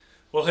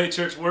Well, hey,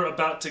 church, we're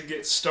about to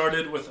get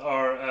started with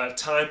our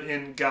time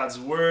in God's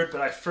Word,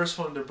 but I first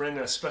wanted to bring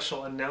a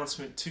special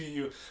announcement to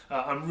you.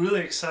 I'm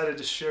really excited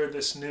to share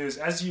this news.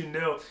 As you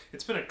know,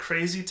 it's been a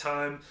crazy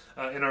time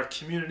in our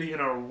community, in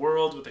our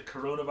world, with the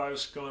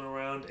coronavirus going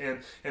around,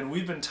 and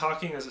we've been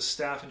talking as a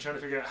staff and trying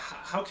to figure out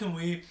how can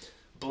we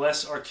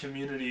bless our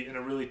community in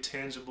a really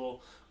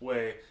tangible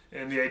way.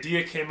 And the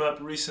idea came up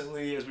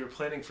recently as we were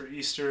planning for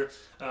Easter.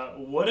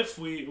 What if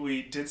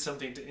we did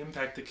something to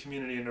impact the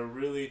community in a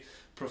really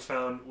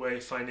profound way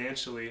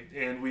financially?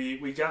 And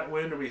we got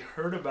wind, or we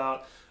heard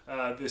about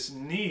this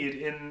need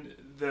in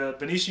the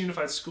Benicia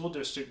Unified School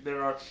District.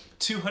 There are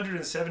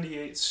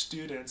 278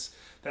 students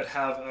that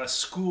have a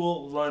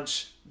school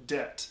lunch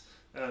debt.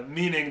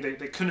 Meaning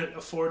they couldn't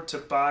afford to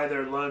buy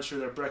their lunch or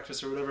their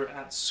breakfast or whatever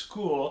at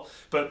school,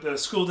 but the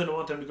school didn't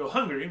want them to go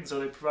hungry, and so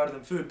they provided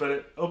them food. But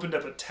it opened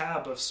up a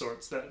tab of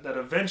sorts that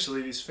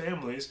eventually these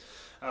families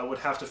would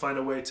have to find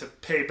a way to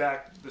pay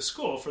back the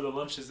school for the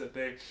lunches that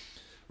they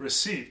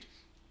received.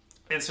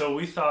 And so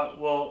we thought,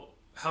 well,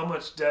 how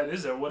much debt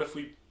is there? What if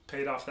we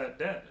paid off that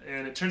debt?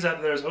 And it turns out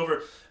that there's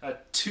over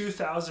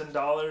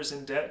 $2,000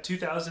 in debt,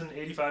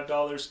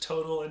 $2,085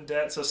 total in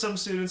debt. So some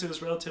students, it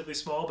was relatively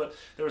small, but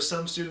there were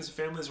some students and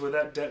families where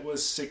that debt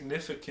was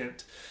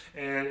significant.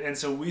 And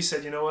so we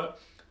said, you know what,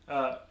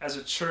 as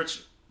a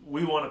church,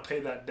 we want to pay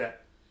that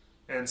debt.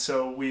 And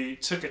so we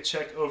took a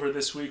check over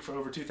this week for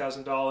over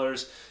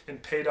 $2,000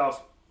 and paid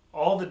off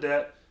all the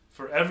debt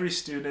for every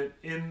student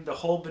in the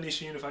whole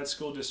Benicia Unified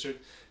School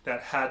District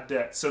that had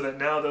debt, so that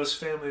now those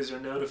families are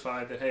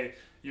notified that, hey,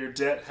 your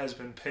debt has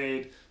been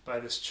paid by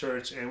this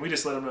church. And we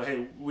just let them know,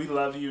 hey, we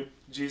love you,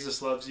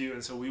 Jesus loves you,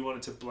 and so we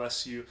wanted to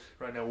bless you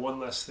right now.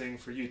 One less thing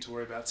for you to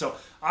worry about. So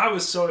I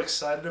was so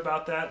excited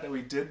about that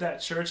we did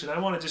that, church, and I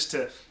wanted just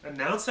to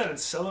announce that and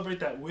celebrate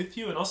that with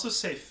you, and also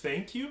say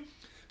thank you,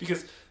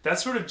 because that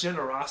sort of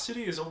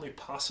generosity is only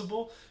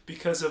possible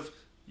because of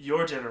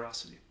your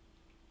generosity,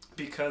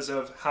 because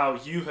of how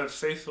you have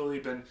faithfully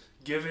been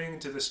giving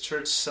to this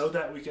church so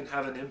that we can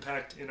have an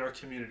impact in our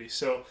community.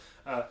 So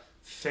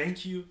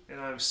thank you, and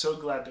I'm so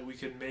glad that we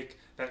could make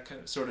that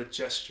kind of sort of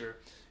gesture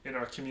in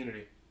our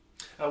community.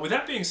 With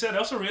that being said, I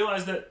also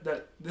realize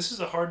that this is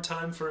a hard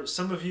time for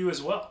some of you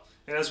as well.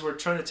 And as we're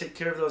trying to take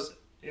care of those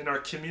in our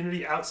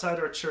community outside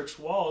our church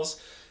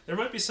walls, there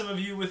might be some of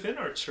you within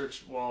our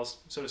church walls,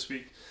 so to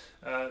speak,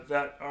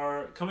 that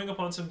are coming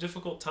upon some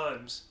difficult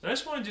times. And I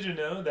just wanted you to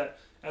know that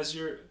as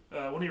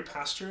one of your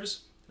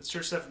pastors, as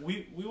church staff,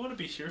 we want to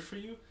be here for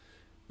you.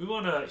 We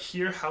want to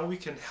hear how we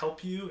can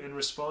help you and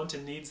respond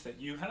to needs that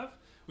you have.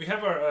 We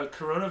have our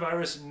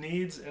coronavirus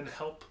needs and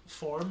help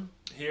form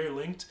here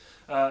linked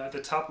at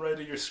the top right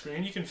of your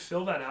screen. You can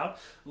fill that out.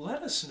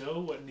 Let us know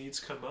what needs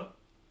come up.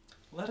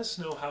 Let us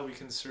know how we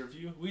can serve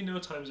you. We know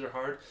times are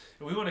hard,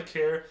 and we want to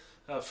care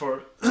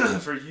for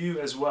you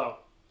as well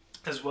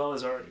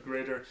as our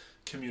greater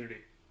community.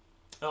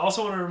 I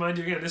also want to remind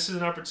you again, this is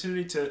an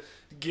opportunity to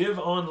give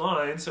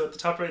online. So at the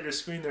top right of your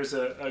screen, there's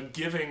a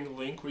giving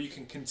link where you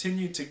can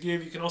continue to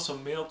give. You can also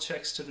mail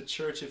checks to the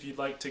church if you'd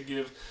like to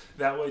give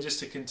that way, just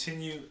to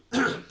continue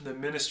the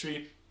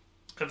ministry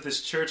of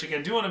this church. Again,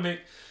 I do want to make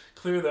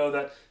clear, though,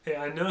 that, hey,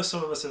 I know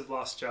some of us have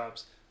lost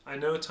jobs. I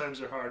know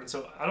times are hard. And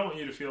so I don't want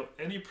you to feel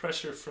any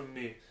pressure from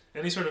me,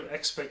 any sort of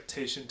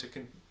expectation to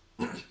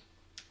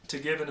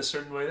give in a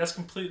certain way. That's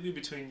completely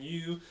between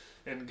you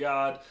and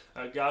God.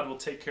 God will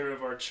take care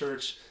of our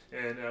church,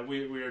 and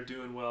we are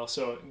doing well.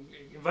 So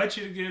invite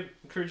you to give,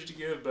 encourage you to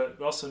give, but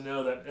also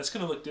know that it's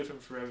going to look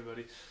different for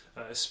everybody,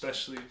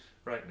 especially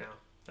right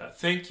now.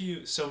 Thank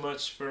you so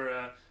much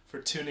for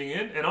tuning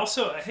in. And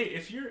also, hey,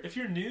 if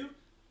you're new,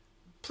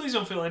 please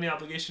don't feel any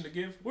obligation to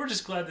give. We're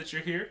just glad that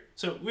you're here.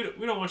 So we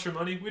don't want your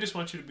money. We just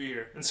want you to be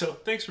here. And so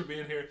thanks for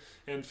being here,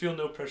 and feel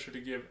no pressure to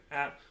give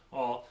at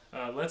all.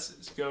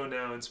 Let's go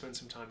now and spend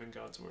some time in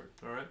God's Word.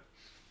 All right?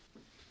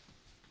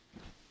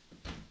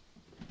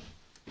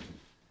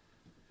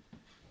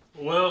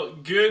 Well,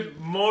 good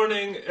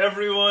morning,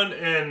 everyone,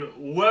 and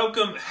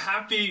welcome.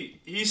 Happy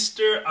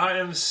Easter. I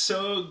am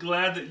so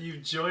glad that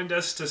you've joined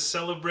us to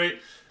celebrate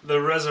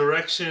the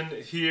resurrection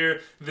here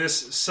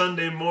this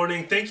Sunday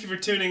morning. Thank you for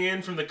tuning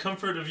in from the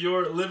comfort of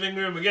your living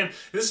room. Again,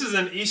 this is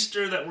an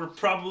Easter that we're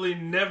probably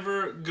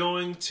never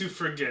going to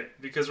forget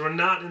because we're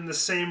not in the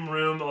same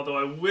room, although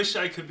I wish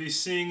I could be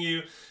seeing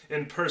you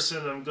in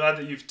person. I'm glad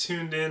that you've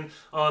tuned in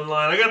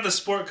online. I got the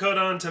sport coat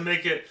on to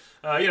make it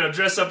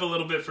dress up a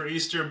little bit for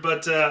Easter,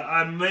 but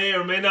I may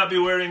or may not be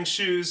wearing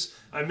shoes.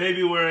 I may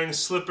be wearing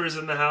slippers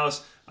in the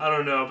house. I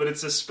don't know, but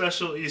it's a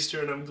special Easter,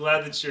 and I'm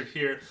glad that you're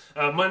here.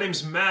 My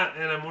name's Matt,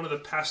 and I'm one of the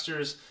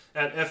pastors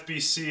at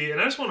FBC,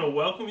 and I just want to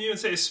welcome you and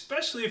say,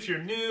 especially if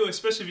you're new,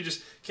 especially if you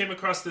just came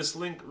across this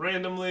link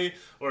randomly,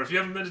 or if you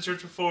haven't been to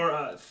church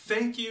before,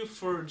 thank you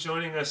for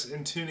joining us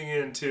and tuning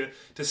in to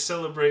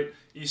celebrate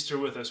Easter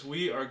with us.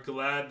 We are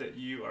glad that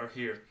you are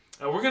here.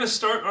 We're going to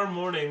start our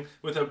morning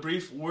with a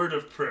brief word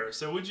of prayer.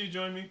 So would you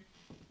join me?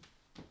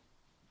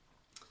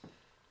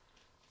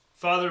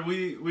 Father,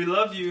 we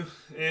love you,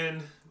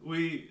 and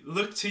we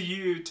look to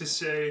you to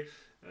say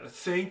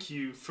Thank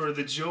you for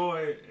the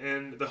joy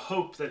and the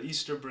hope that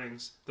Easter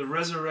brings, the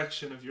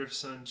resurrection of your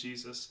Son,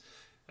 Jesus.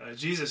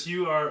 Jesus,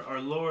 you are our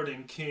Lord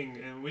and King,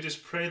 and we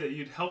just pray that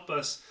you'd help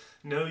us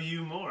know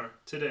you more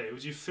today.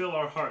 Would you fill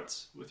our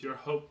hearts with your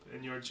hope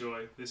and your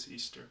joy this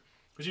Easter?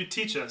 Would you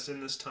teach us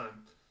in this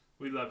time?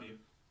 We love you.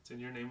 It's in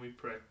your name we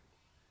pray.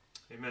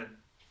 Amen.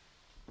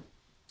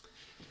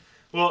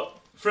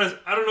 Well, friends,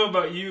 I don't know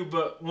about you,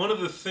 but one of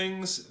the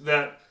things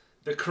that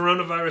the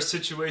coronavirus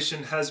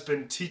situation has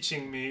been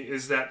teaching me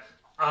is that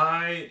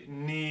I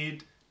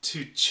need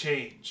to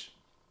change.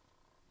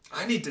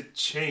 I need to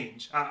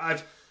change.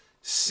 I've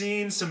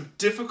seen some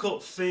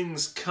difficult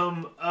things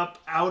come up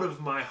out of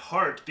my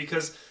heart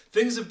because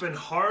things have been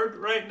hard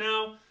right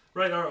now,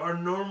 right? Our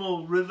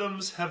normal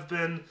rhythms have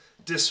been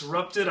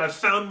disrupted. I've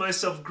found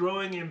myself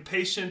growing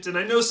impatient, and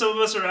I know some of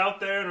us are out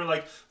there and are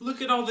like, look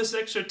at all this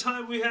extra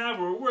time we have,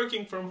 we're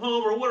working from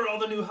home, or what are all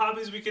the new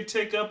hobbies we could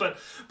take up,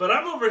 but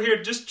I'm over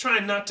here just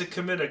trying not to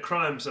commit a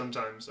crime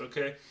sometimes,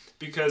 okay?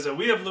 Because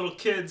we have little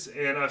kids,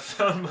 and I've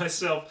found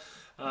myself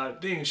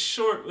being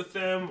short with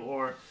them,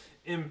 or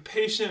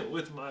impatient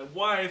with my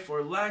wife,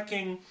 or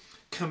lacking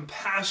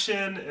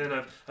compassion,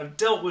 and I've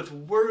dealt with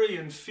worry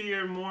and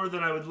fear more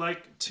than I would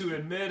like to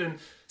admit. And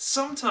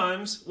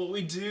sometimes what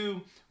we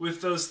do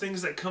with those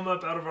things that come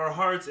up out of our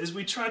hearts is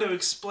we try to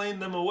explain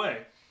them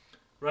away,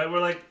 right?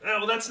 We're like, oh,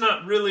 well, that's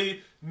not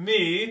really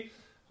me.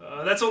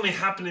 That's only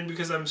happening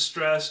because I'm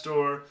stressed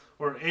or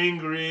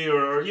angry,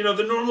 or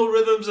the normal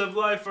rhythms of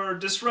life are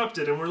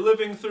disrupted, and we're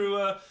living through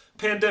a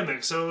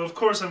pandemic, so of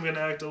course I'm going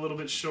to act a little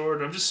bit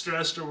short. I'm just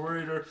stressed or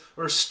worried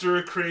or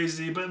stir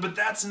crazy, but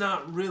that's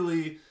not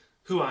really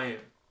who I am.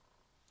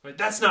 Right?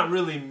 That's not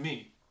really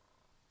me.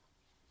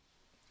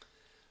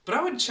 But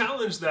I would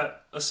challenge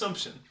that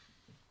assumption.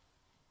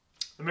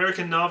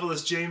 American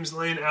novelist James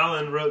Lane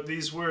Allen wrote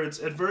these words: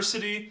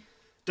 adversity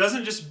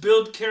doesn't just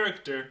build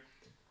character,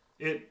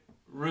 it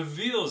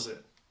reveals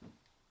it.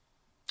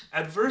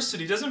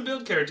 Adversity doesn't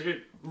build character,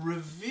 it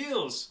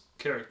reveals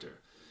character.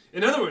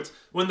 In other words,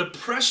 when the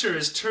pressure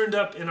is turned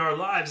up in our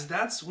lives,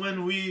 that's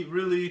when we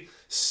really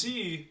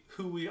see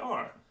who we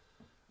are.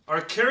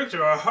 Our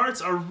character, our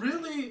hearts are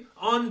really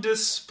on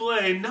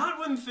display, not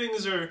when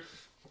things are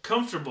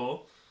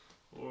comfortable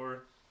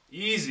or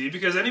easy,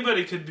 because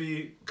anybody could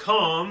be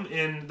calm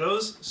in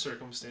those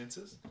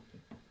circumstances.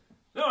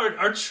 No,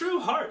 our true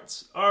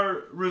hearts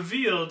are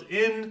revealed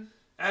in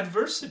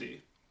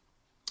adversity,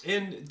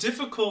 in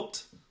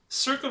difficult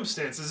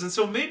circumstances. And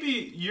so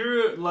maybe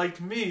you're like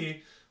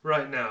me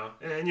right now,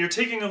 and you're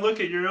taking a look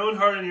at your own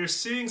heart, and you're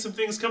seeing some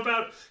things come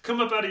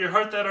up out of your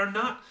heart that are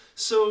not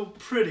so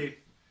pretty.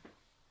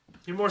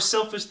 You're more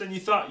selfish than you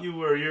thought you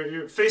were.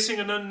 You're facing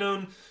an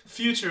unknown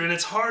future, and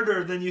it's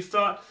harder than you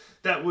thought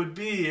that would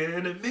be.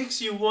 And it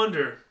makes you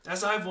wonder,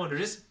 as I've wondered,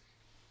 is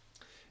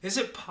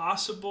it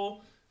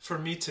possible for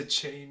me to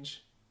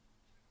change?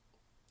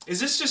 Is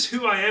this just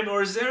who I am,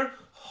 or is there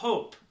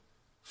hope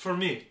for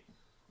me?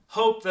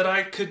 Hope that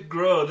I could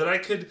grow, that I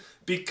could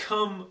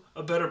become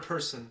a better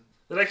person,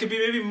 that I could be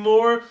maybe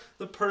more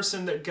the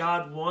person that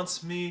God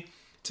wants me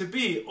to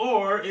be?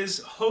 Or is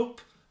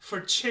hope for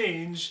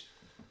change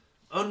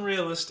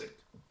unrealistic?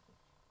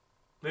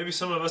 Maybe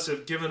some of us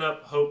have given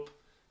up hope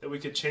that we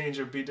could change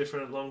or be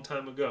different a long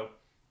time ago.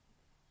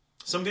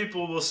 Some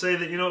people will say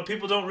that,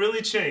 people don't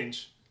really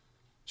change.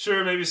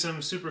 Sure, maybe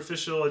some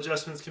superficial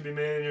adjustments can be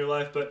made in your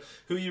life, but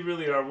who you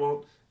really are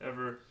won't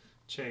ever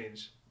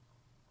change.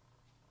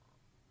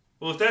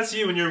 Well, if that's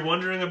you and you're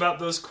wondering about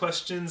those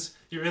questions,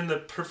 you're in the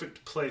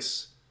perfect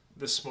place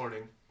this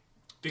morning.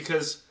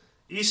 Because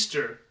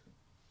Easter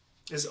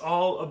is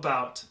all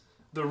about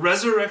the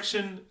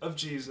resurrection of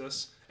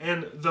Jesus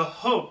and the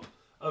hope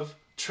of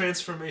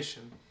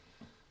transformation.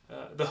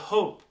 The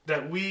hope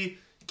that we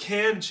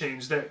can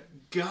change,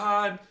 that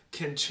God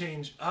can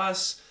change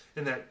us,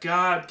 and that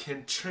God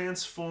can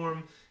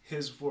transform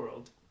his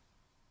world.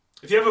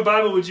 If you have a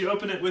Bible, would you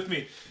open it with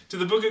me to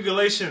the book of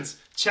Galatians,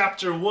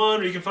 chapter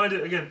 1, or you can find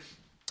it, again,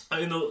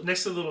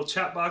 next to the little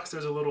chat box.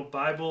 There's a little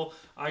Bible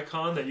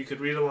icon that you could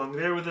read along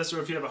there with us, or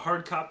if you have a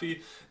hard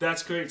copy,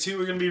 that's great too.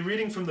 We're going to be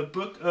reading from the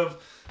book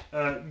of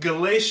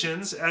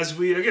Galatians as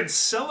we, again,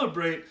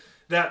 celebrate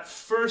that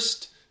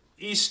first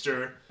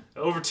Easter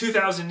over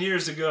 2,000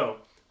 years ago,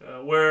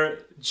 where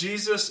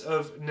Jesus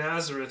of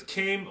Nazareth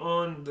came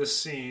on the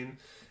scene,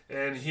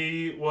 and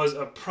he was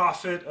a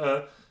prophet,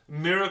 a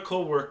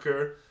miracle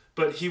worker,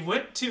 but he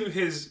went to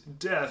his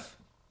death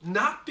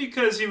not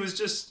because he was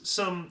just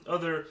some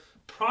other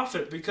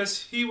prophet,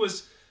 because he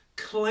was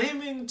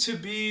claiming to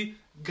be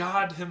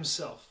God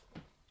himself.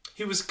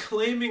 He was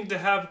claiming to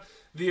have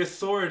the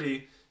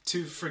authority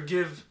to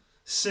forgive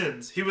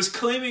sins. He was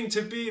claiming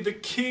to be the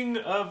king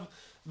of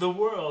the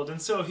world.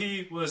 And so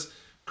he was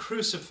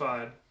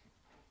crucified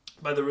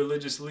by the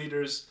religious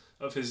leaders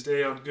of his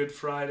day on Good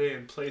Friday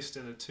and placed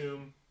in a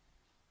tomb.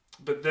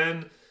 But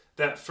then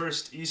that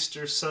first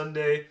Easter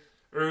Sunday,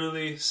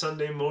 early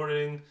Sunday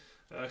morning,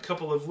 a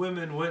couple of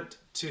women went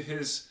to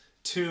his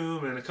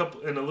tomb, and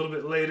a little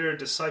bit later,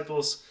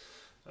 disciples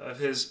of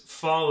his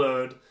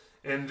followed.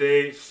 and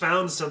they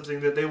found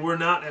something that they were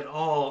not at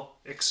all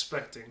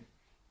expecting.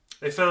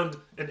 They found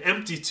an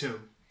empty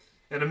tomb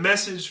and a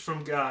message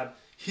from God.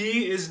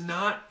 He is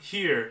not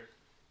here.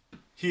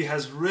 He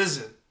has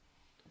risen,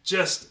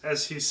 just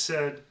as he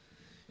said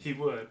he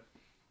would.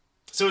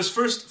 So his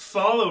first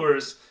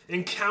followers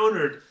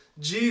encountered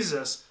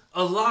Jesus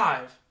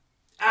alive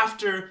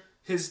after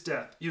his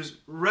death. He was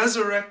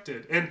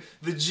resurrected, and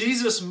the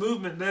Jesus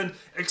movement then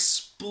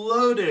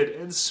exploded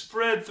and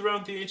spread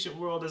throughout the ancient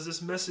world as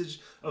this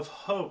message of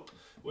hope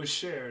was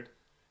shared.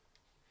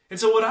 And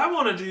so what I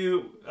want to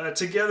do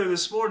together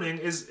this morning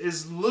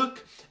is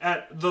look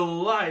at the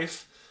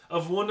life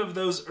of one of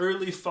those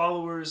early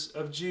followers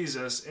of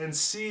Jesus and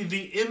see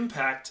the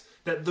impact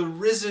that the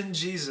risen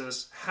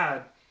Jesus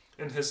had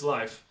in his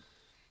life.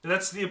 And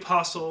that's the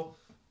Apostle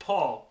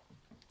Paul.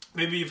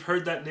 Maybe you've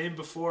heard that name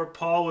before.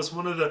 Paul was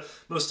one of the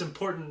most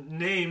important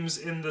names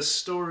in the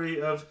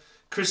story of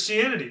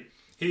Christianity.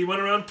 He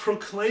went around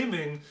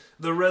proclaiming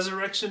the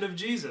resurrection of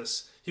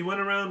Jesus. He went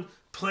around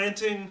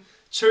planting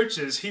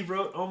churches. He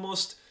wrote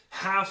almost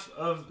half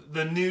of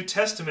the New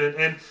Testament.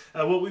 And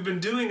what we've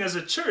been doing as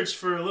a church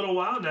for a little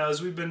while now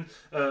is we've been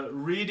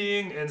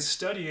reading and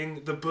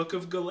studying the book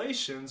of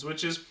Galatians,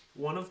 which is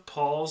one of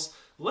Paul's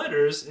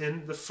letters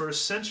in the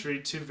first century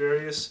to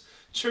various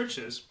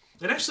churches.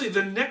 And actually,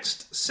 the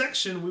next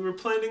section we were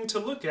planning to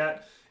look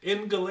at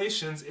in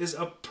Galatians is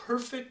a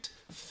perfect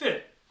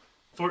fit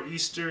for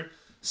Easter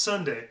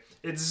Sunday.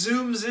 It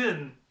zooms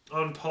in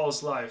on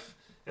Paul's life,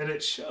 and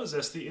it shows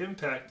us the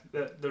impact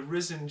that the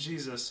risen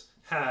Jesus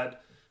had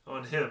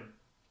on him.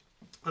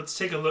 Let's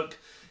take a look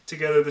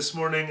together this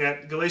morning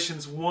at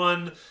Galatians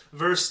 1,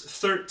 verse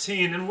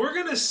 13. And we're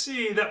going to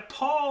see that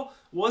Paul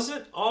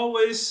wasn't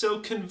always so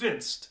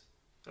convinced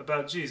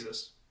about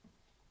Jesus.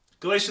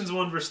 Galatians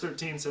 1, verse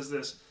 13 says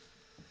this.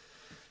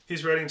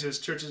 He's writing to his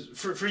churches,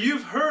 For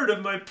you've heard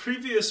of my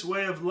previous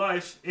way of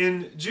life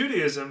in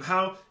Judaism,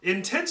 how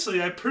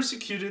intensely I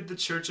persecuted the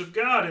church of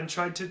God and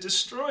tried to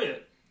destroy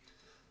it.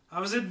 I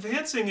was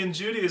advancing in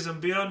Judaism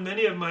beyond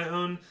many of my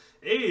own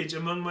age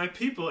among my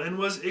people and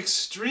was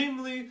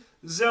extremely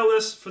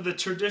zealous for the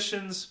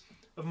traditions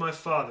of my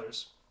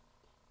fathers.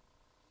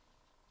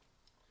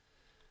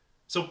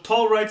 So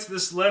Paul writes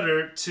this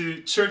letter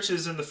to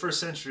churches in the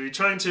first century,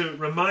 trying to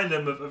remind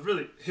them of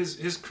really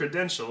his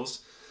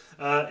credentials.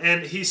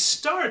 And he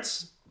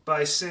starts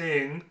by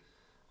saying,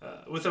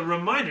 with a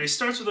reminder, he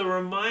starts with a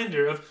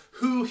reminder of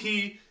who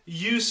he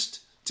used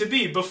to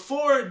be.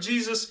 Before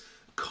Jesus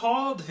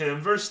called him,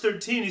 verse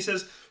 13, he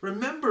says,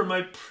 remember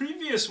my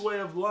previous way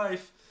of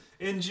life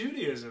in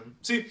Judaism.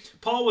 See,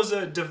 Paul was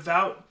a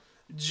devout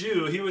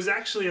Jew. He was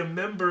actually a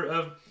member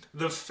of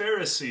the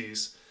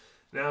Pharisees.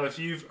 Now, if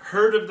you've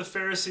heard of the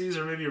Pharisees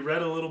or maybe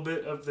read a little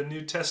bit of the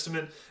New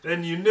Testament,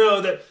 then you know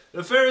that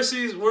the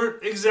Pharisees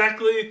weren't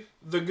exactly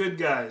the good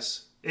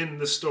guys in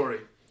the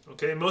story.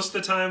 Okay, most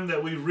of the time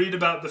that we read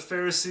about the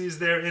Pharisees,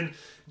 they're in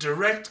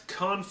direct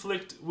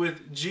conflict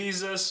with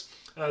Jesus.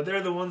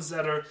 They're the ones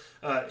that are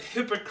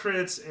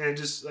hypocrites and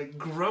just like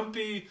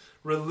grumpy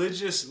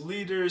religious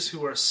leaders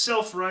who are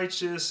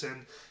self-righteous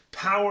and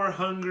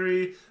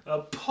power-hungry.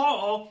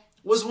 Paul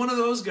was one of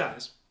those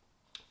guys.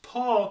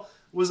 Paul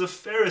was a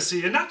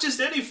Pharisee, and not just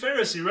any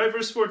Pharisee, right?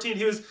 Verse 14,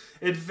 he was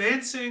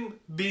advancing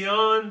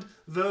beyond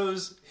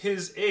those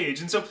his age.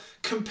 And so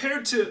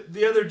compared to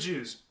the other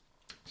Jews,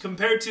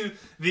 compared to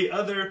the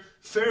other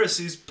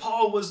Pharisees,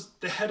 Paul was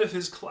the head of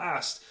his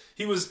class.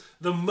 He was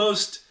the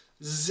most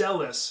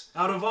zealous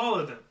out of all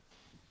of them.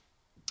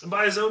 And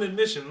by his own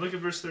admission, look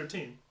at verse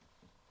 13.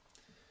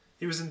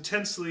 He was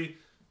intensely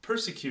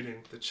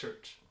persecuting the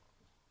church.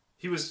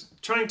 He was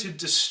trying to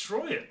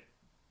destroy it,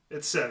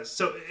 it says.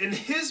 So in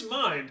his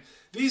mind,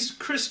 these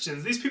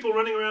Christians, these people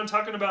running around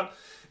talking about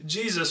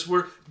Jesus,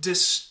 were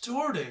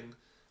distorting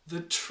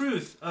the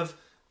truth of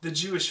the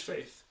Jewish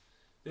faith.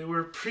 They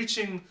were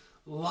preaching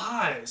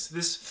lies,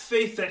 this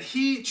faith that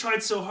he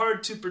tried so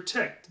hard to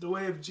protect, the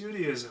way of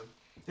Judaism.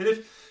 And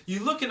if you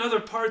look in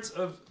other parts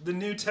of the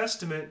New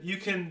Testament, you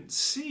can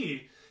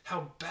see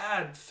how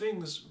bad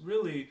things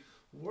really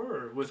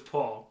were with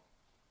Paul.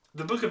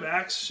 The book of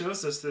Acts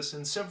shows us this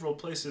in several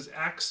places.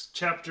 Acts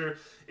chapter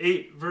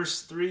 8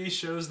 verse 3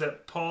 shows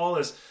that Paul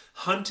is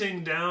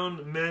hunting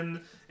down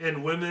men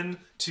and women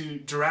to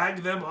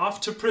drag them off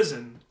to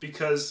prison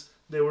because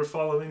they were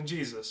following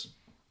Jesus.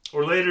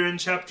 Or later in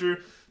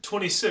chapter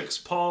 26,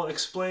 Paul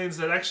explains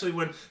that actually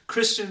when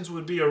Christians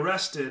would be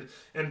arrested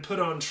and put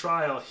on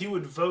trial, he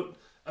would vote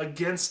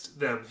against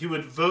them. He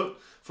would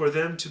vote for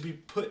them to be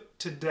put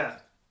to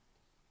death.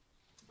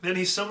 Then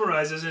he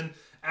summarizes in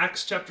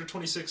Acts chapter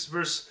 26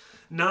 verse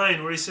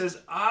 9 where he says,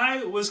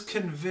 I was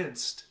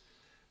convinced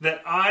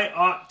that I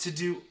ought to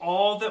do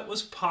all that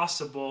was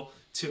possible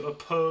to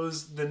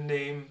oppose the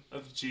name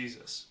of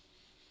Jesus.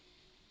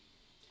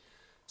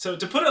 So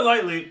to put it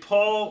lightly,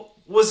 Paul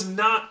was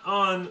not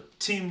on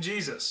Team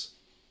Jesus.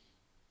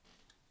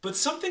 But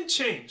something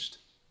changed.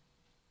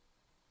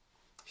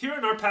 Here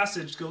in our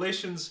passage,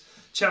 Galatians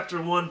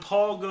chapter 1,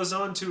 Paul goes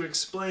on to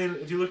explain,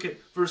 if you look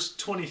at verse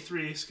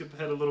 23, skip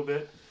ahead a little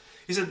bit,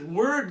 he he said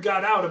word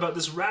got out about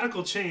this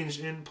radical change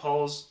in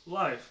Paul's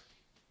life.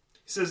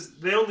 He says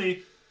they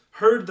only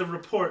heard the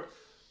report.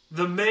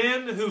 The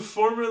man who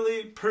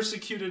formerly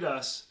persecuted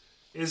us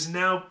is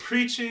now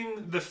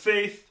preaching the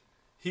faith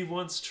he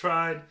once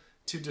tried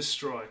to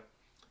destroy.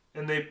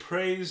 And they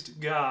praised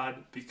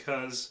God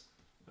because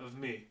of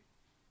me.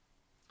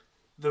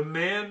 The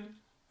man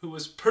who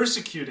was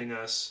persecuting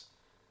us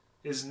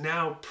is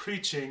now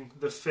preaching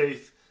the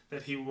faith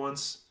that he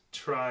once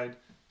tried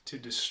to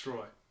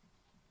destroy.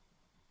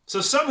 So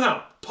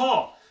somehow,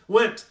 Paul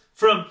went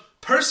from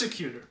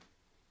persecutor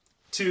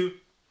to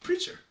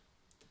preacher,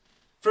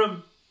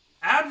 from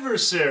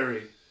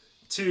adversary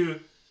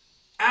to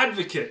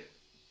advocate.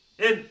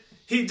 And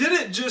he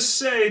didn't just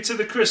say to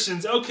the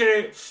Christians,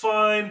 okay,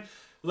 fine,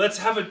 let's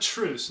have a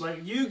truce.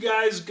 Like, you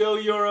guys go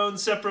your own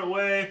separate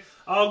way.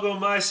 I'll go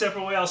my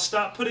separate way. I'll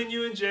stop putting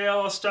you in jail.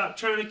 I'll stop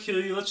trying to kill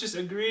you. Let's just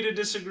agree to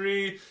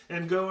disagree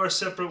and go our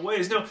separate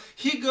ways. No,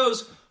 he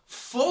goes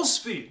full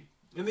speed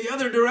in the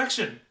other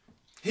direction.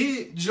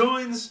 He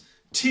joins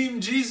Team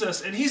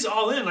Jesus, and he's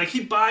all in. Like, he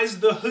buys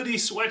the hoodie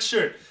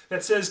sweatshirt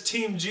that says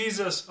Team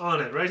Jesus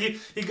on it, right?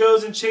 He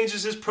goes and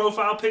changes his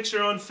profile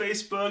picture on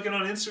Facebook and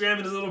on Instagram,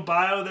 and his little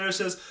bio there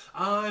says,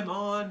 I'm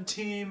on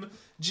Team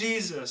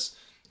Jesus,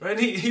 right? And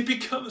he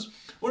becomes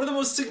one of the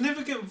most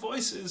significant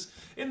voices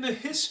in the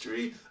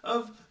history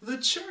of the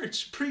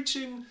church,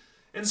 preaching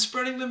and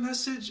spreading the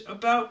message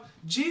about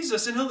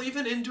Jesus. And he'll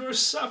even endure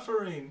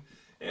suffering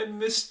and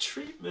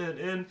mistreatment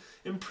and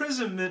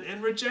imprisonment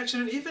and rejection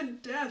and even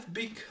death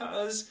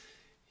because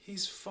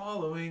he's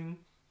following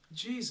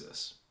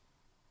Jesus.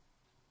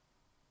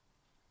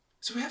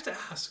 So we have to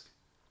ask,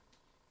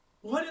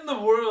 what in the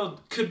world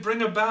could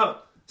bring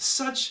about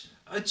such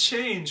a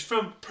change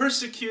from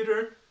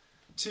persecutor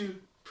to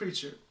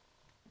preacher?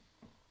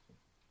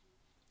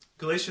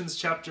 Galatians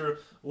chapter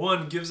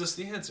 1 gives us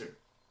the answer.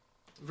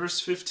 Verse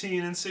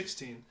 15 and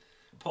 16,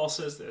 Paul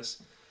says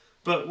this,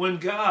 "But when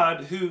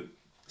God, who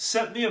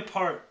set me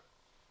apart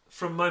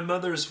from my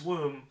mother's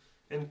womb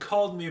and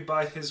called me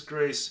by his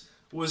grace,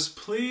 was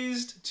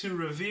pleased to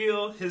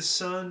reveal his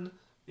Son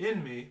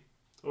in me,"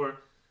 or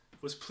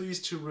was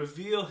pleased to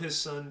reveal his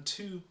Son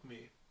to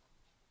me.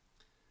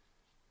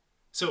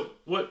 So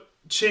what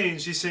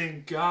changed? He's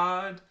saying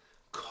God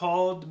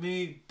called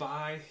me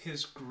by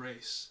his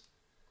grace.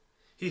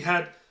 He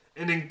had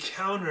an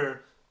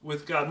encounter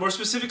with God. More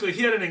specifically,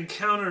 he had an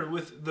encounter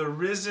with the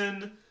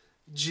risen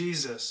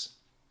Jesus.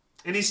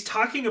 And he's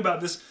talking about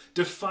this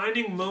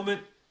defining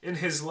moment in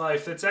his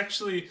life that's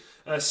actually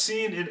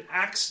seen in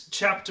Acts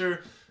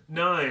chapter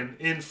 9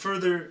 in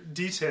further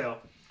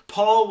detail.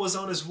 Paul was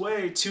on his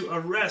way to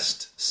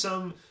arrest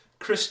some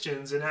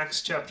Christians in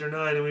Acts chapter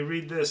 9, and we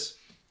read this,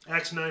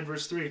 Acts 9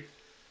 verse 3.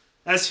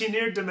 "As he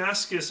neared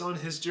Damascus on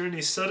his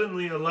journey,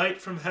 suddenly a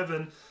light from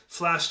heaven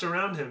flashed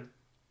around him,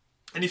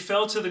 and he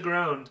fell to the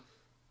ground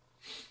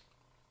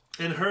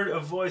and heard a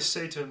voice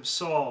say to him,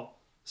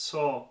 'Saul,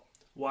 Saul,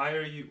 why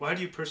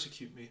do you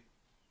persecute me?'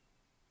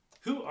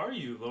 'Who are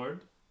you,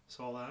 Lord?'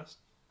 Saul asked.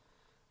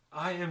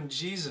 'I am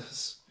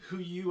Jesus, who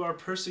you are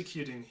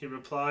persecuting,' he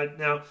replied.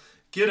 'Now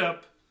get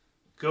up,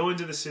 go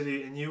into the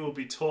city, and you will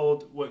be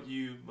told what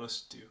you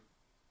must do.'"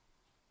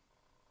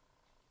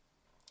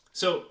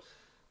 So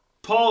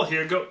Paul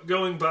here,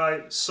 going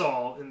by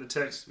Saul in the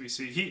text we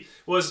see, he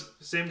was,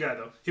 same guy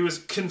though, he was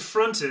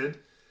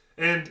confronted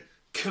and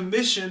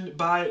commissioned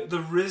by the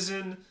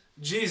risen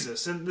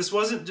Jesus. And this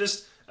wasn't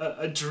just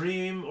a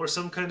dream or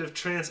some kind of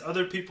trance.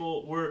 Other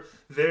people were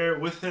there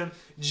with him.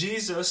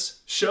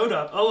 Jesus showed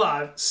up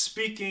alive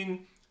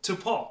speaking to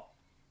Paul.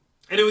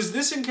 And it was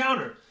this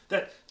encounter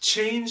that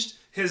changed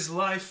his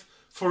life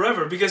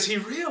forever because he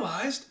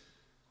realized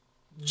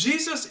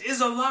Jesus is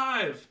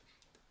alive.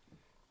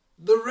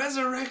 The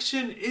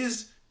resurrection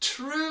is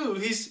true.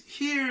 He's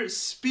here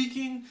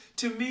speaking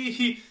to me.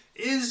 He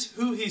is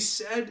who he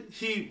said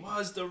he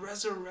was. The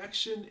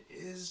resurrection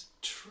is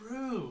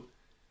true.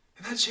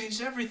 And that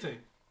changed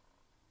everything.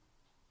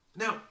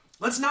 Now,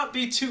 let's not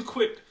be too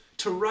quick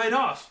to write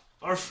off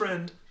our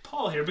friend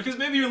Paul here, because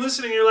maybe you're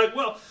listening and you're like,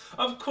 well,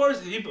 of course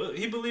he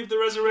believed the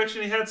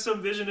resurrection. He had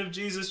some vision of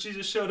Jesus.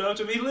 Jesus showed up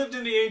to him. He lived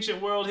in the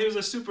ancient world. He was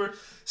a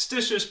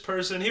superstitious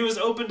person. He was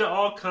open to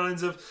all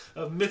kinds of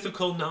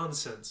mythical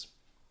nonsense.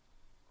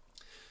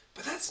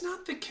 But that's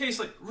not the case.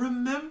 Like,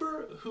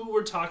 remember who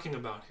we're talking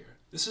about here.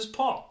 This is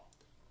Paul,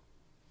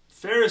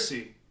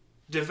 Pharisee,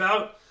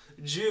 devout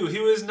Jew. He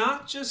was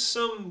not just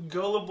some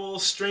gullible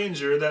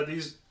stranger that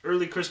these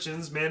early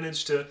Christians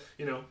managed to,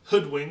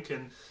 hoodwink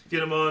and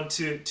get him on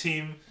to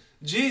Team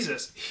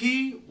Jesus.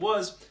 He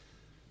was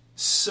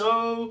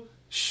so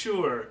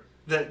sure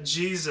that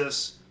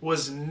Jesus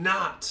was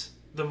not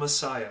the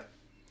Messiah.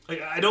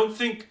 Like, I don't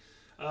think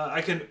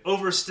I can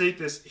overstate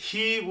this.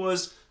 He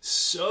was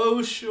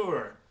so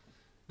sure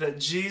that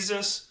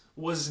Jesus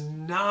was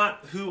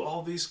not who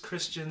all these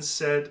Christians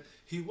said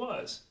he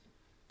was.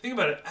 Think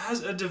about it.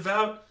 As a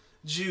devout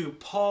Jew,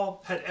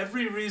 Paul had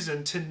every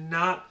reason to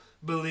not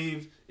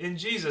believe in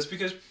Jesus,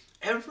 because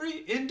every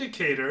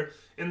indicator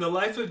in the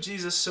life of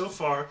Jesus so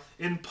far,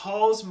 in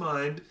Paul's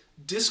mind,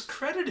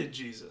 discredited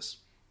Jesus.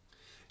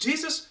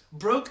 Jesus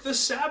broke the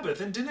Sabbath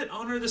and didn't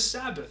honor the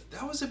Sabbath.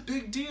 That was a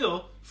big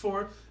deal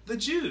for the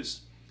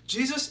Jews.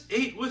 Jesus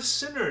ate with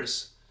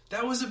sinners.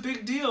 That was a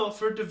big deal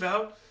for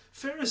devout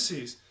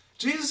Pharisees.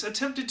 Jesus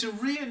attempted to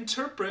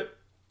reinterpret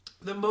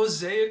the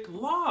Mosaic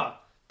law.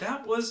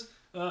 That was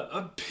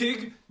a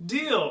big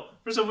deal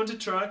for someone to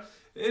try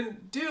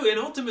and do. And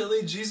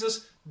ultimately,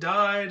 Jesus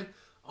died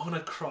on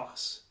a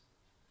cross.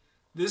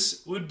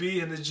 This would be,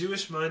 in the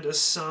Jewish mind, a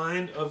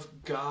sign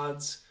of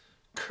God's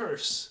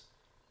curse.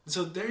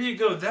 So there you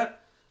go.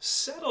 That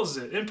settles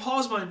it. In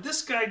Paul's mind,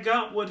 this guy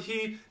got what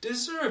he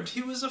deserved.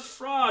 He was a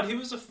fraud. He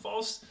was a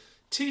false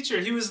teacher.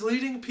 He was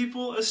leading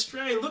people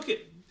astray. Look at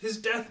his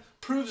death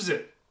proves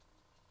it.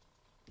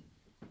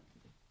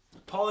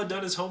 Paul had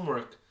done his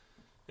homework,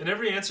 and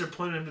every answer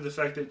pointed him to the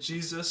fact that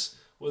Jesus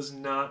was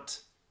not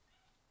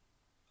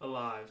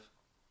alive.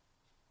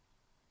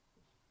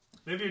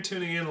 Maybe you're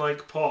tuning in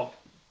like Paul.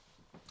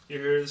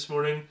 You're here this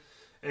morning,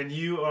 and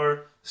you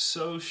are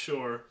so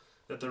sure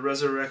that the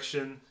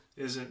resurrection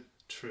isn't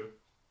true.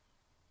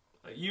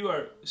 You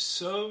are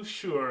so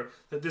sure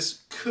that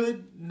this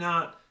could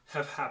not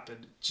have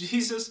happened.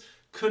 Jesus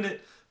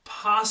couldn't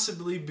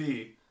possibly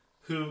be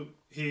who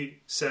he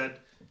said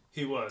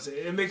he was.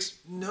 It makes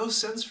no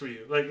sense for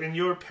you. Like in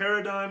your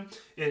paradigm,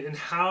 in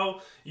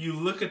how you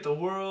look at the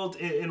world,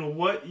 in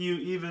what you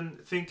even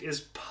think is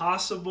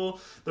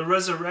possible, the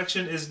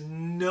resurrection is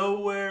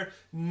nowhere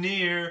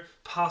near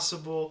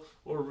possible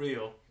or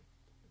real.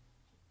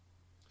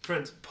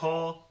 Friends,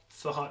 Paul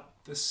thought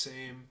the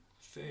same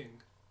thing.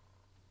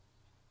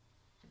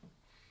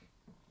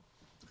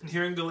 And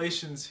here in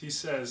Galatians, he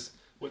says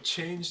what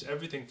changed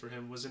everything for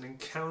him was an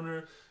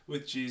encounter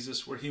with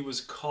Jesus where he was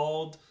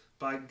called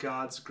by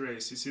God's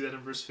grace. You see that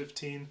in verse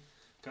 15?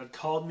 God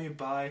called me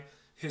by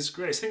his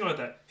grace. Think about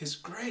that. His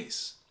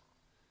grace.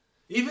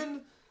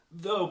 Even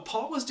though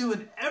Paul was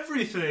doing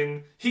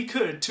everything he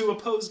could to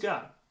oppose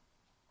God,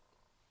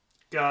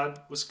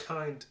 God was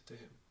kind to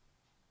him.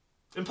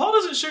 And Paul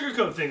doesn't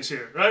sugarcoat things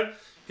here, right?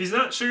 He's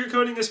not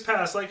sugarcoating his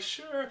past. Like,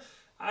 sure,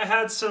 I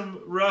had some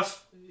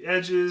rough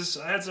edges.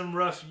 I had some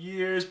rough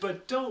years,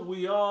 but don't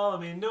we all? I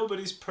mean,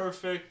 nobody's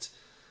perfect.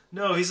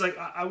 No, he's like,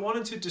 I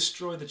wanted to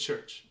destroy the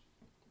church.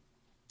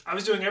 I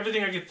was doing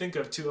everything I could think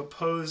of to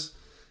oppose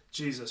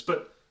Jesus.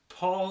 But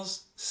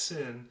Paul's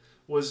sin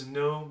was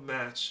no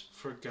match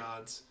for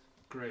God's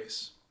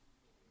grace.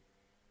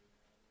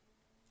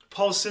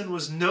 Paul's sin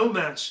was no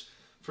match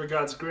for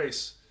God's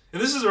grace.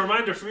 And this is a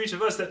reminder for each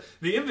of us that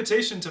the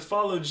invitation to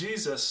follow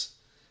Jesus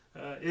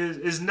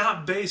is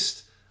not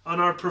based on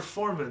our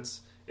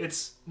performance.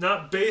 It's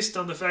not based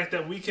on the fact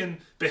that we can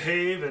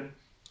behave and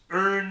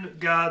earn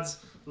God's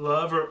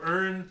love or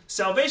earn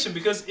salvation,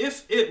 because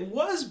if it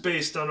was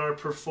based on our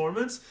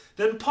performance,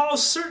 then Paul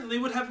certainly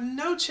would have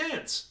no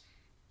chance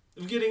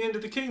of getting into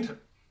the kingdom.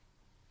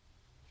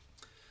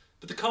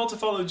 But the call to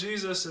follow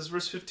Jesus, as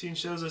verse 15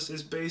 shows us,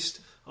 is based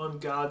on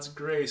God's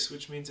grace,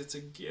 which means it's a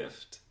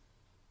gift.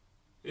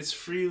 It's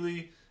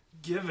freely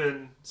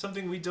given,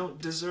 something we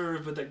don't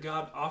deserve, but that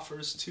God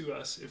offers to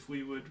us if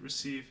we would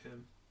receive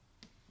him.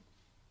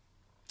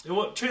 And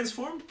what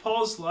transformed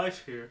Paul's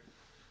life here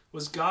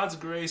was God's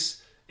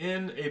grace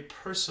in a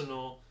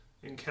personal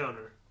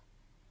encounter.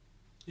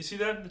 You see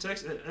that in the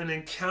text? An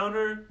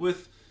encounter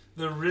with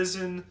the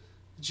risen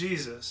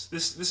Jesus.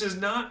 This is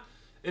not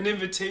an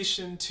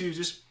invitation to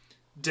just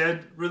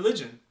dead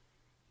religion.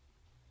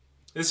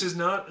 This is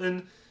not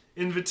an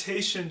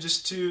invitation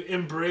just to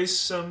embrace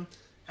some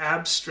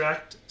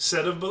abstract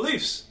set of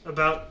beliefs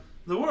about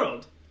the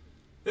world.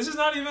 This is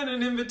not even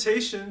an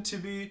invitation to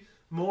be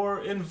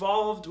more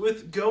involved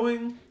with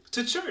going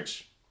to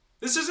church.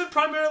 This isn't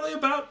primarily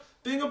about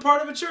being a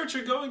part of a church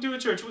or going to a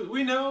church.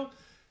 We know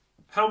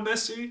how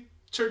messy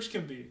church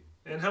can be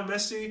and how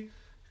messy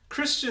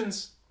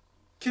Christians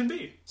can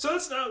be. So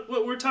that's not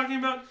what we're talking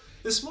about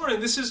this morning.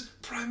 This is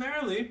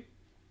primarily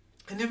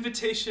an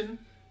invitation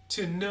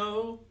to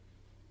know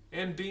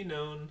and be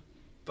known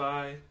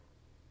by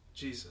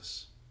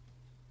Jesus,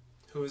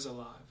 who is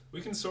alive.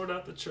 We can sort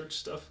out the church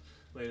stuff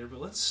later, but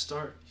let's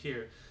start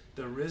here.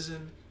 The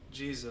risen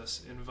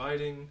Jesus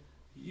inviting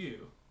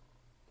you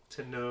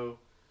to know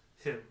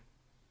him.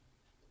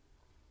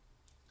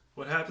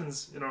 What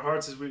happens in our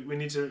hearts is we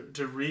need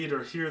to read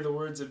or hear the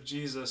words of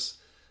Jesus,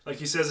 like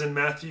he says in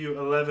Matthew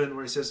 11,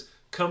 where he says,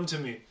 "Come to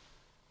me,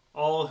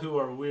 all who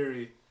are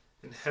weary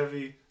and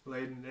heavy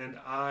laden, and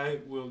I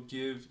will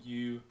give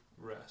you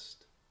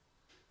rest."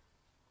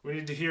 We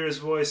need to hear his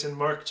voice in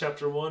Mark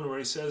chapter 1, where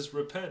he says,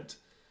 "Repent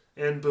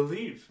and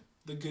believe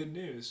the good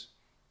news."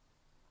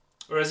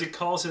 Or as he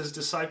calls his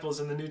disciples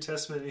in the New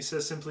Testament, he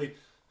says simply,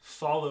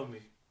 "Follow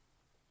me."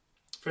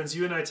 Friends,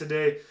 you and I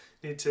today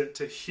need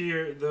to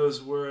hear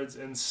those words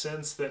and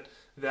sense that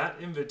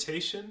that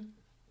invitation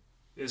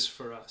is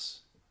for us.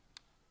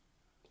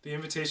 The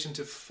invitation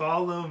to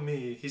follow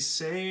me. He's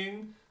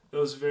saying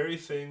those very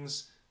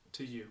things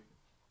to you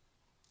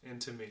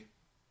and to me.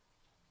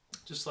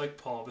 Just like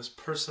Paul, this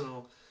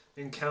personal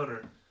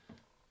encounter.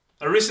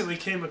 I recently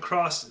came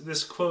across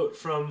this quote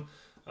from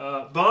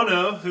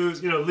Bono,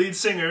 who's lead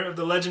singer of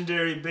the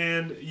legendary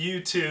band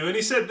U2, and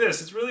he said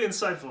this. It's really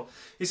insightful.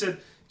 He said,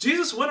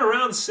 Jesus went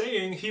around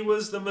saying he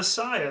was the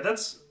Messiah.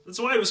 That's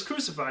why he was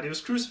crucified. He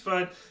was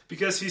crucified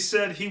because he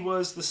said he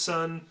was the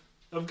Son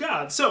of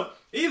God. So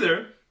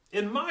either,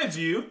 in my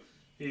view,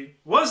 he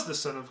was the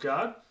Son of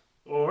God,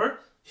 or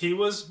he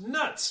was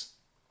nuts.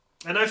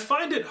 And I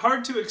find it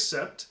hard to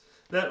accept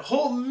that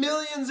whole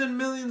millions and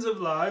millions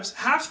of lives,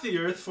 half the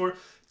earth for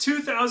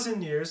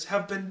 2,000 years,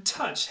 have been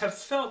touched, have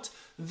felt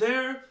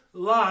their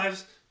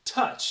lives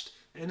touched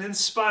and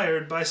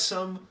inspired by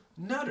some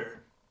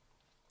nutter.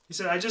 He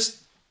said,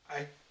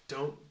 I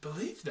don't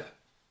believe that.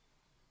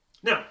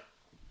 Now,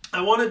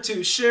 I wanted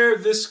to share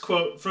this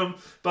quote from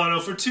Bono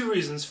for two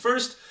reasons.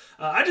 First,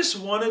 I just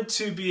wanted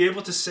to be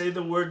able to say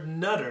the word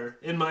nutter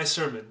in my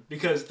sermon,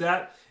 because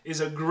that is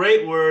a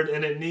great word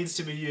and it needs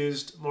to be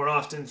used more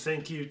often.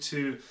 Thank you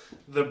to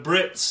the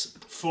Brits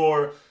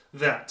for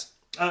that.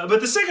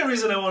 But the second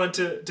reason I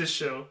wanted to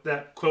show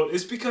that quote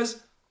is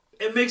because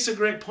it makes a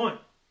great point.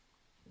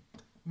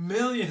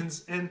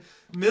 Millions and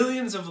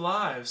millions of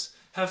lives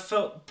have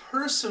felt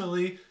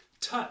personally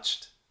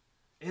touched,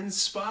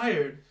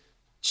 inspired,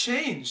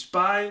 changed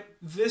by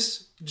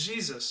this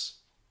Jesus.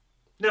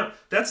 Now,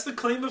 that's the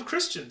claim of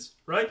Christians,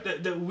 right?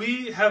 That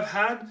we have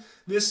had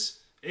this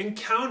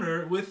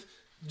encounter with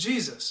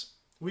Jesus.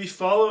 We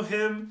follow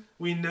him,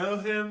 we know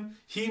him,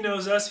 he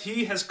knows us,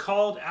 he has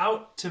called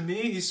out to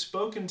me, he's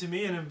spoken to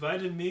me and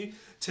invited me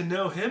to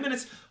know him. And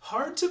it's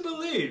hard to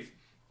believe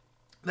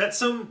that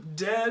some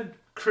dead,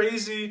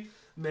 crazy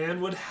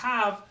man would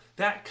have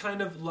that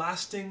kind of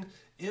lasting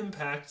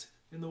impact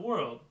in the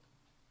world.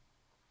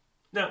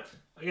 Now,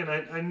 again,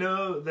 I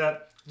know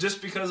that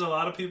just because a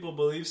lot of people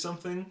believe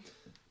something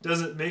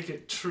doesn't make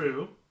it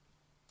true.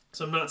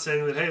 So I'm not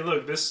saying that, hey,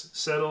 look, this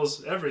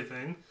settles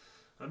everything.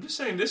 I'm just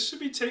saying this should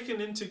be taken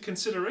into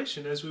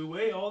consideration as we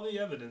weigh all the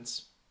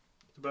evidence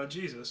about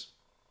Jesus.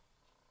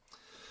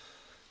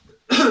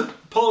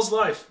 Paul's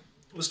life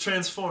was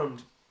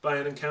transformed by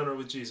an encounter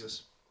with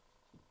Jesus.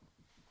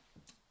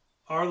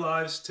 Our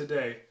lives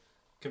today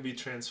can be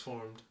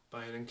transformed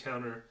by an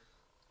encounter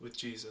with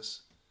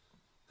Jesus.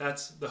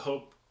 That's the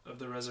hope of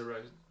the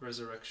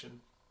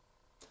resurrection.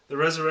 The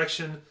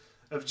resurrection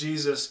of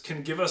Jesus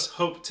can give us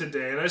hope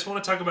today. And I just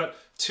want to talk about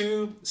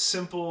two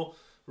simple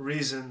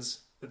reasons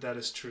that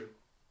is true.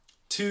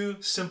 Two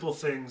simple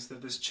things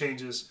that this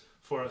changes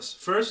for us.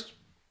 First,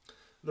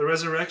 the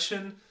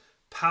resurrection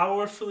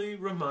powerfully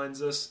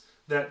reminds us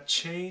that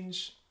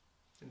change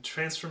and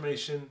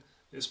transformation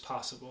is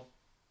possible.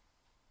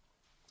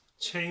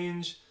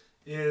 Change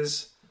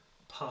is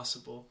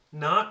possible.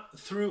 Not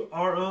through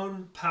our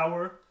own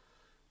power,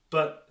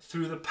 but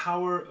through the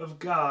power of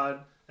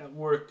God at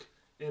work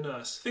in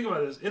us. Think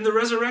about this. In the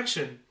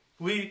resurrection,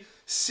 we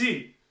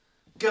see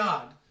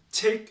God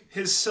take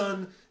his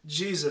son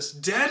Jesus,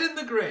 dead in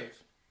the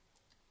grave,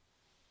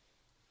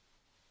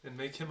 and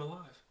make him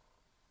alive.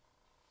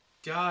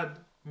 God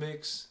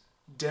makes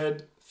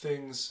dead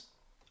things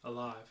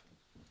alive.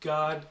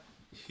 God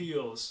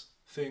heals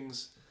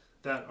things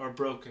that are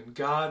broken.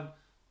 God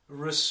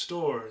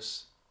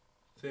restores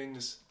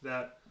things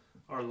that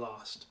are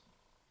lost.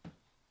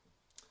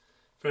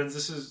 Friends,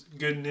 this is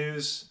good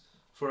news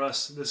for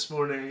us this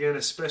morning. Again,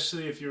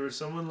 especially if you're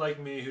someone like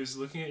me who's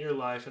looking at your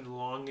life and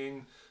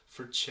longing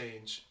for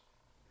change.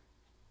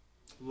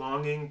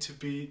 Longing to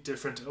be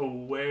different,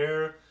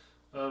 aware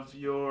of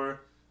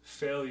your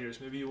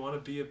failures. Maybe you want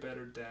to be a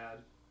better dad.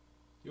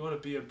 You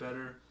want to be a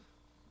better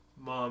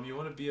mom. You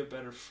want to be a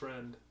better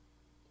friend.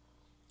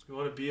 You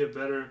want to be a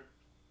better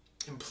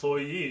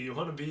employee. You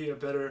want to be a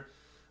better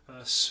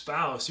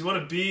spouse. You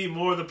want to be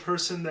more the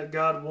person that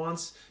God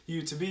wants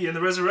you to be. In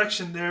the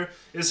resurrection, there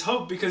is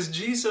hope because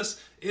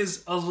Jesus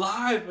is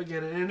alive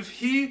again. And if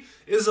he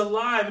is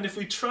alive and if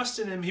we trust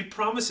in him, he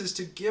promises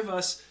to give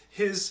us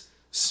his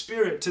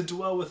Spirit to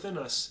dwell within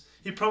us.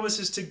 He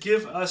promises to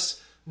give us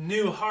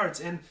new hearts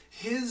and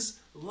his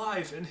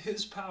life and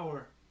his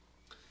power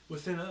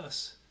within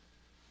us.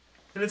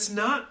 And it's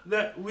not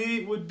that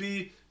we would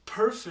be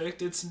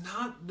perfect. It's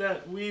not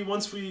that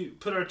once we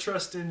put our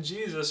trust in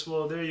Jesus,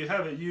 well, there you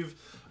have it. You've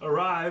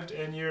arrived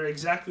and you're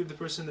exactly the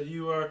person that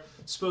you are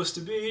supposed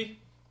to be.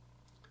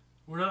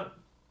 We're not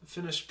a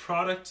finished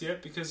product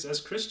yet because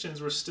as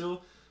Christians, we're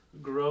still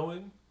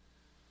growing.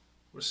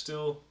 We're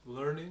still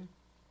learning.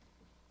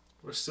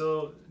 We're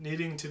still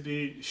needing to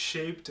be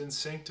shaped and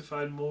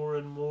sanctified more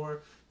and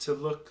more to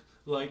look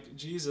like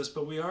Jesus.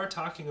 But we are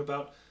talking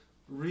about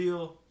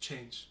real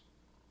change.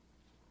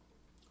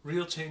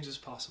 Real change is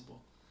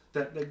possible.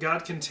 That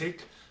God can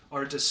take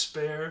our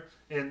despair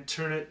and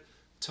turn it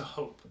to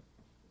hope.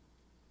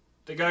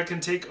 That God can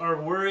take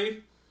our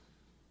worry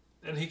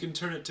and he can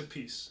turn it to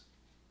peace.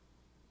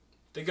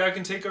 That God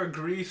can take our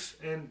grief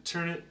and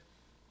turn it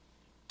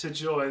to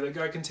joy. That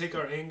God can take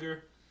our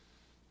anger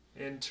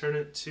and turn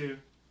it to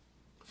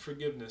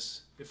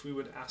forgiveness if we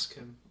would ask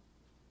him.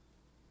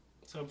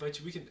 So I invite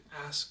you, we can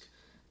ask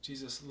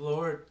Jesus,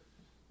 Lord,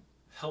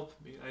 help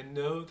me. I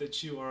know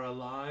that you are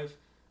alive.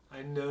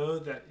 I know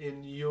that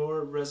in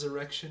your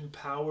resurrection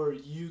power,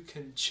 you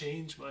can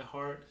change my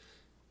heart.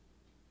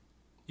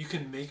 You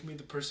can make me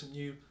the person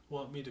you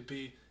want me to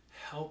be.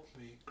 Help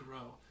me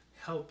grow.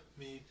 Help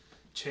me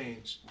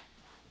change.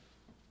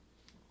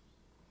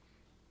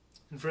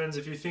 And friends,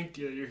 if you think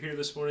you're here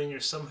this morning,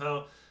 you're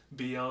somehow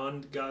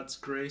beyond God's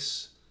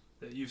grace,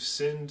 that you've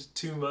sinned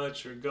too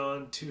much or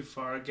gone too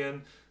far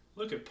again,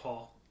 look at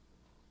Paul.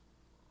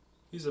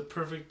 He's a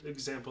perfect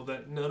example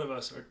that none of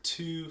us are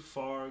too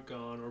far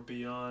gone or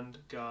beyond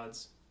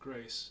God's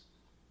grace.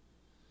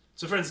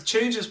 So friends,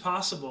 change is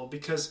possible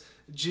because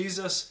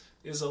Jesus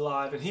is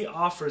alive and he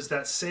offers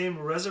that same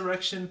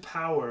resurrection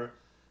power,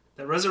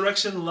 that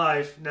resurrection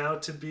life now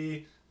to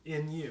be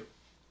in you.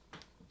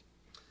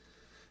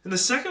 And the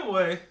second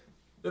way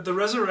that the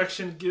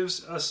resurrection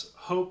gives us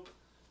hope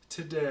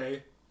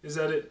today is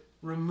that it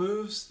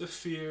removes the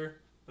fear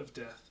of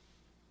death.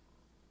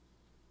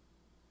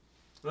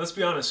 Let's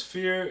be honest,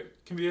 fear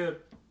can be a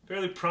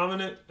fairly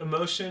prominent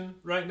emotion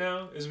right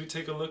now as we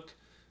take a look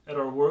at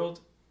our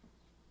world.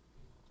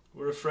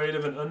 We're afraid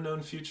of an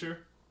unknown future.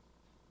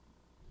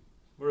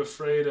 We're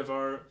afraid of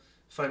our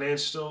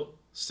financial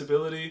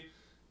stability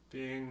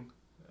being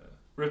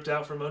ripped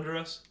out from under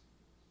us.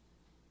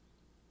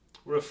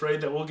 We're afraid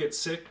that we'll get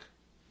sick,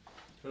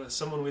 or that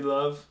someone we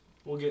love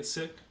will get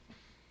sick.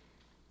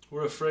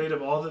 We're afraid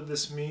of all that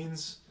this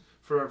means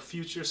for our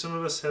future. Some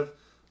of us have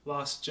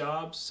lost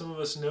jobs. Some of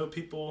us know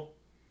people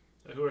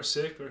who are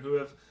sick or who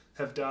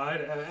have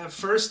died. At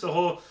first, the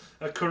whole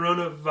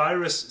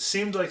coronavirus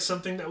seemed like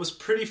something that was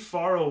pretty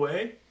far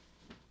away,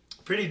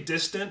 pretty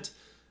distant,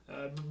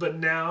 but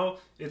now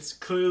it's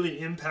clearly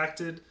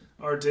impacted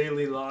our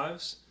daily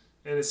lives.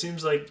 And it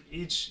seems like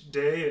each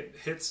day it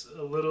hits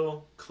a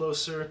little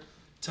closer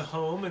to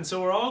home. And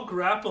so we're all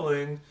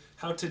grappling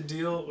how to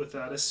deal with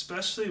that,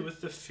 especially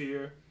with the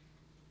fear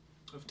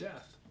of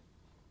death.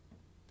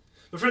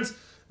 But friends,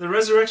 the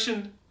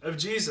resurrection of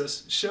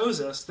Jesus shows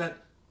us that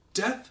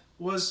death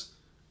was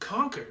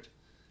conquered.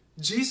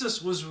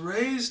 Jesus was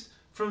raised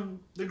from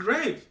the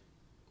grave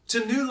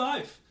to new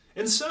life.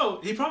 And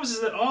so he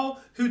promises that all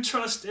who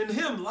trust in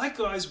him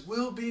likewise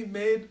will be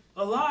made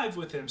alive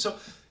with him. So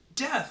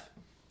death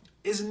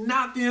is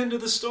not the end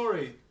of the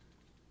story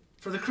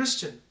for the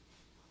Christian.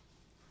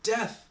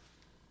 Death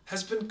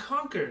has been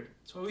conquered.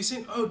 That's why we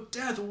sing, "Oh,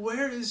 death,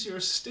 where is your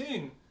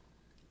sting?"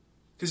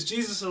 Because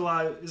Jesus is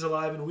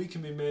alive and we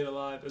can be made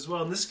alive as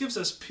well. And this gives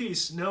us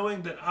peace,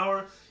 knowing that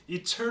our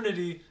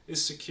eternity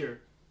is secure.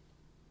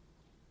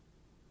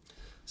 I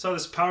saw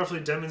this powerfully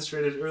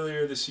demonstrated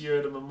earlier this year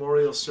at a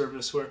memorial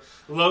service where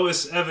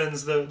Lois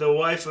Evans, the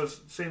wife of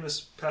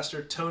famous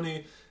pastor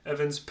Tony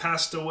Evans,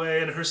 passed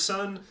away, and her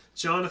son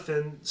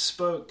Jonathan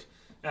spoke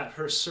at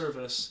her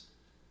service.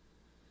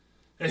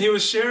 And he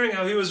was sharing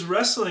how he was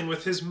wrestling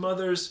with his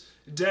mother's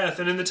death.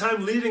 And in the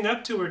time leading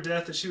up to her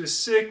death, that she was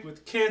sick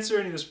with cancer,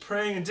 and he was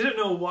praying and didn't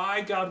know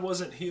why God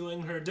wasn't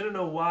healing her, didn't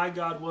know why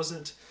God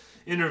wasn't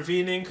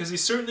intervening, because he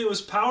certainly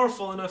was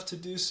powerful enough to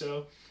do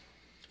so.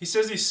 He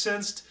says he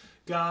sensed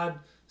God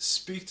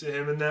speak to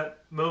him in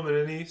that moment,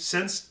 and he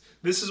sensed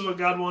this is what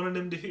God wanted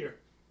him to hear.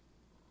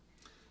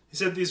 He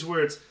said these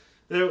words: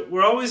 "There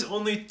were always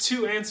only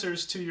two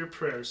answers to your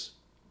prayers.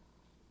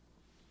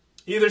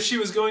 Either she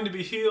was going to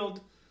be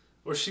healed,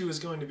 or she was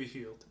going to be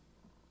healed.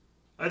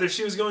 Either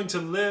she was going to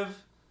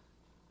live,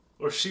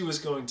 or she was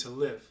going to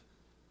live.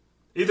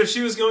 Either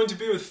she was going to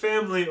be with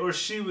family, or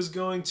she was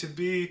going to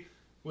be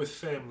with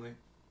family.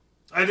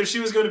 Either she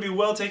was going to be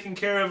well taken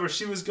care of, or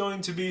she was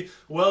going to be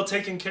well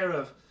taken care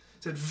of."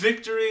 He said,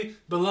 "Victory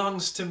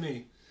belongs to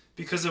me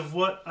because of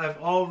what I've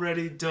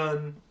already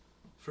done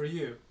for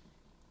you."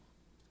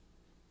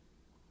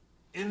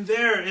 In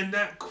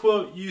that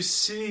quote, you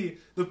see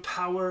the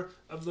power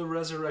of the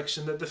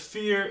resurrection, that the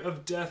fear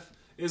of death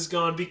is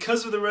gone.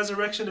 Because of the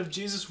resurrection of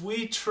Jesus,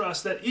 we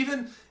trust that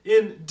even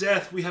in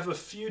death we have a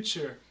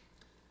future.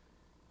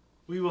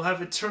 We will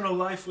have eternal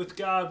life with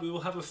God. We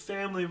will have a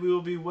family. We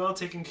will be well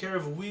taken care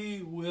of.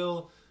 We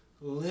will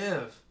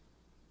live.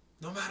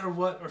 No matter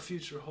what our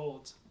future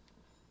holds,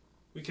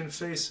 we can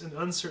face an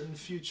uncertain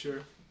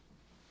future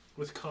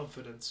with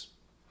confidence.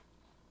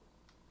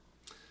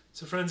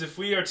 So friends, if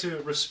we are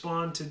to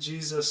respond to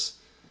Jesus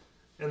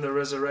and the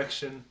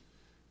resurrection,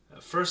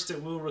 first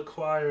it will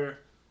require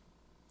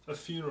a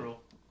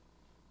funeral.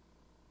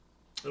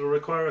 It will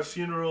require a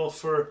funeral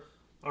for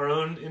our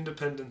own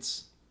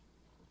independence,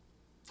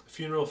 a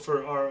funeral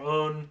for our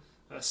own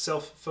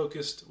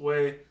self-focused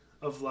way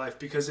of life.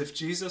 Because if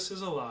Jesus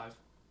is alive,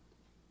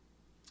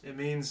 it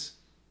means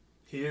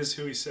he is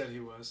who he said he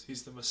was.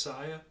 He's the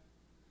Messiah.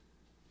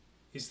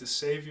 He's the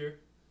Savior.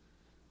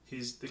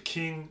 He's the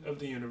King of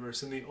the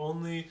universe. And the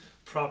only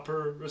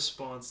proper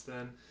response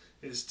then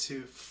is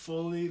to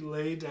fully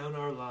lay down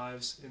our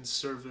lives in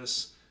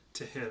service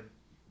to him.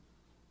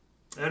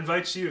 I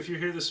invite you, if you're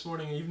here this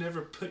morning and you've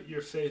never put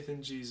your faith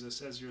in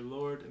Jesus as your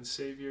Lord and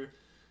Savior,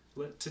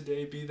 let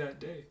today be that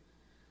day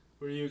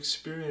where you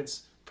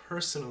experience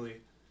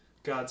personally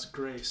God's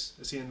grace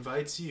as he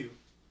invites you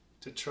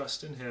to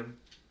trust in him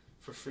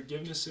for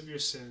forgiveness of your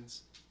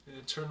sins and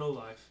eternal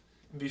life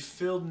and be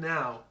filled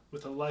now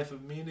with a life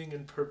of meaning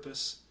and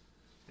purpose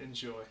and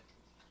joy.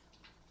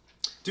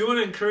 Do want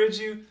to encourage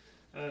you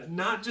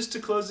not just to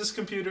close this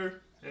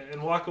computer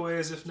and walk away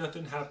as if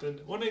nothing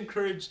happened. I want to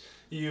encourage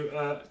you,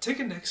 take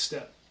a next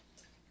step.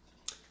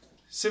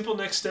 Simple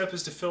next step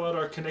is to fill out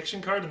our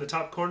connection card in the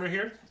top corner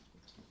here.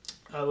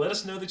 Let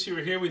us know that you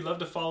were here. We'd love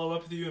to follow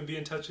up with you and be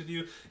in touch with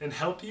you and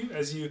help you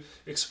as you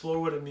explore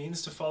what it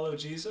means to follow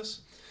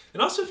Jesus.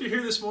 And also, if you're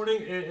here this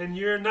morning and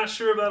you're not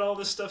sure about all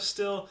this stuff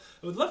still,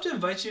 I would love to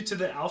invite you to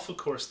the Alpha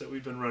course that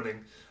we've been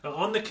running.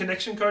 On the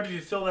connection card, if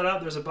you fill that out,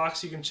 there's a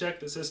box you can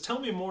check that says, "Tell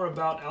me more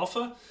about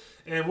Alpha."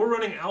 And we're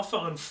running Alpha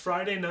on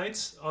Friday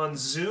nights on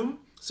Zoom.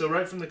 So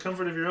right from the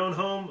comfort of your own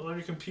home, on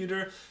your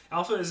computer,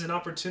 Alpha is an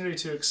opportunity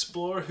to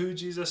explore who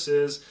Jesus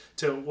is,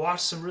 to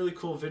watch some really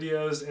cool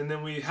videos, and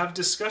then we have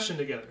discussion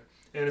together.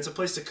 And it's a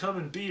place to come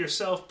and be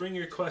yourself, bring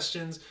your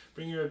questions,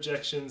 bring your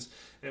objections,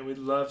 and we'd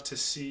love to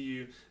see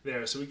you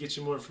there. So we get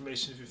you more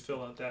information if you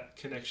fill out that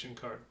connection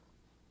card.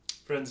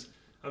 Friends,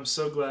 I'm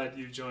so glad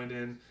you joined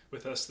in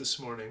with us this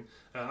morning.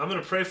 I'm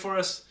going to pray for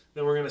us,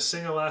 then we're going to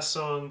sing a last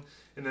song,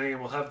 and then again,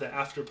 we'll have the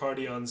after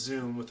party on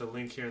Zoom with a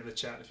link here in the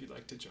chat if you'd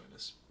like to join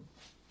us.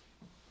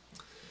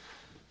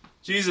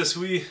 Jesus,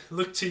 we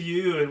look to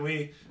you and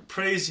we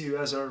praise you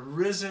as our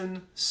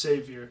risen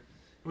Savior.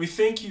 We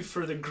thank you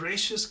for the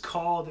gracious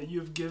call that you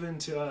have given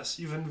to us.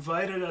 You've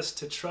invited us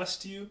to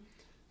trust you,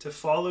 to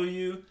follow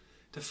you,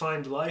 to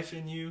find life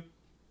in you.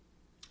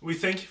 We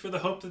thank you for the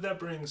hope that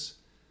brings,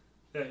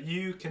 that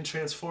you can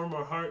transform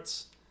our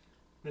hearts,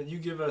 that you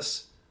give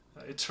us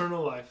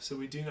eternal life so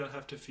we do not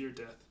have to fear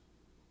death.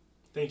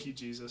 Thank you,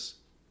 Jesus.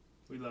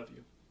 We love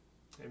you.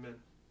 Amen.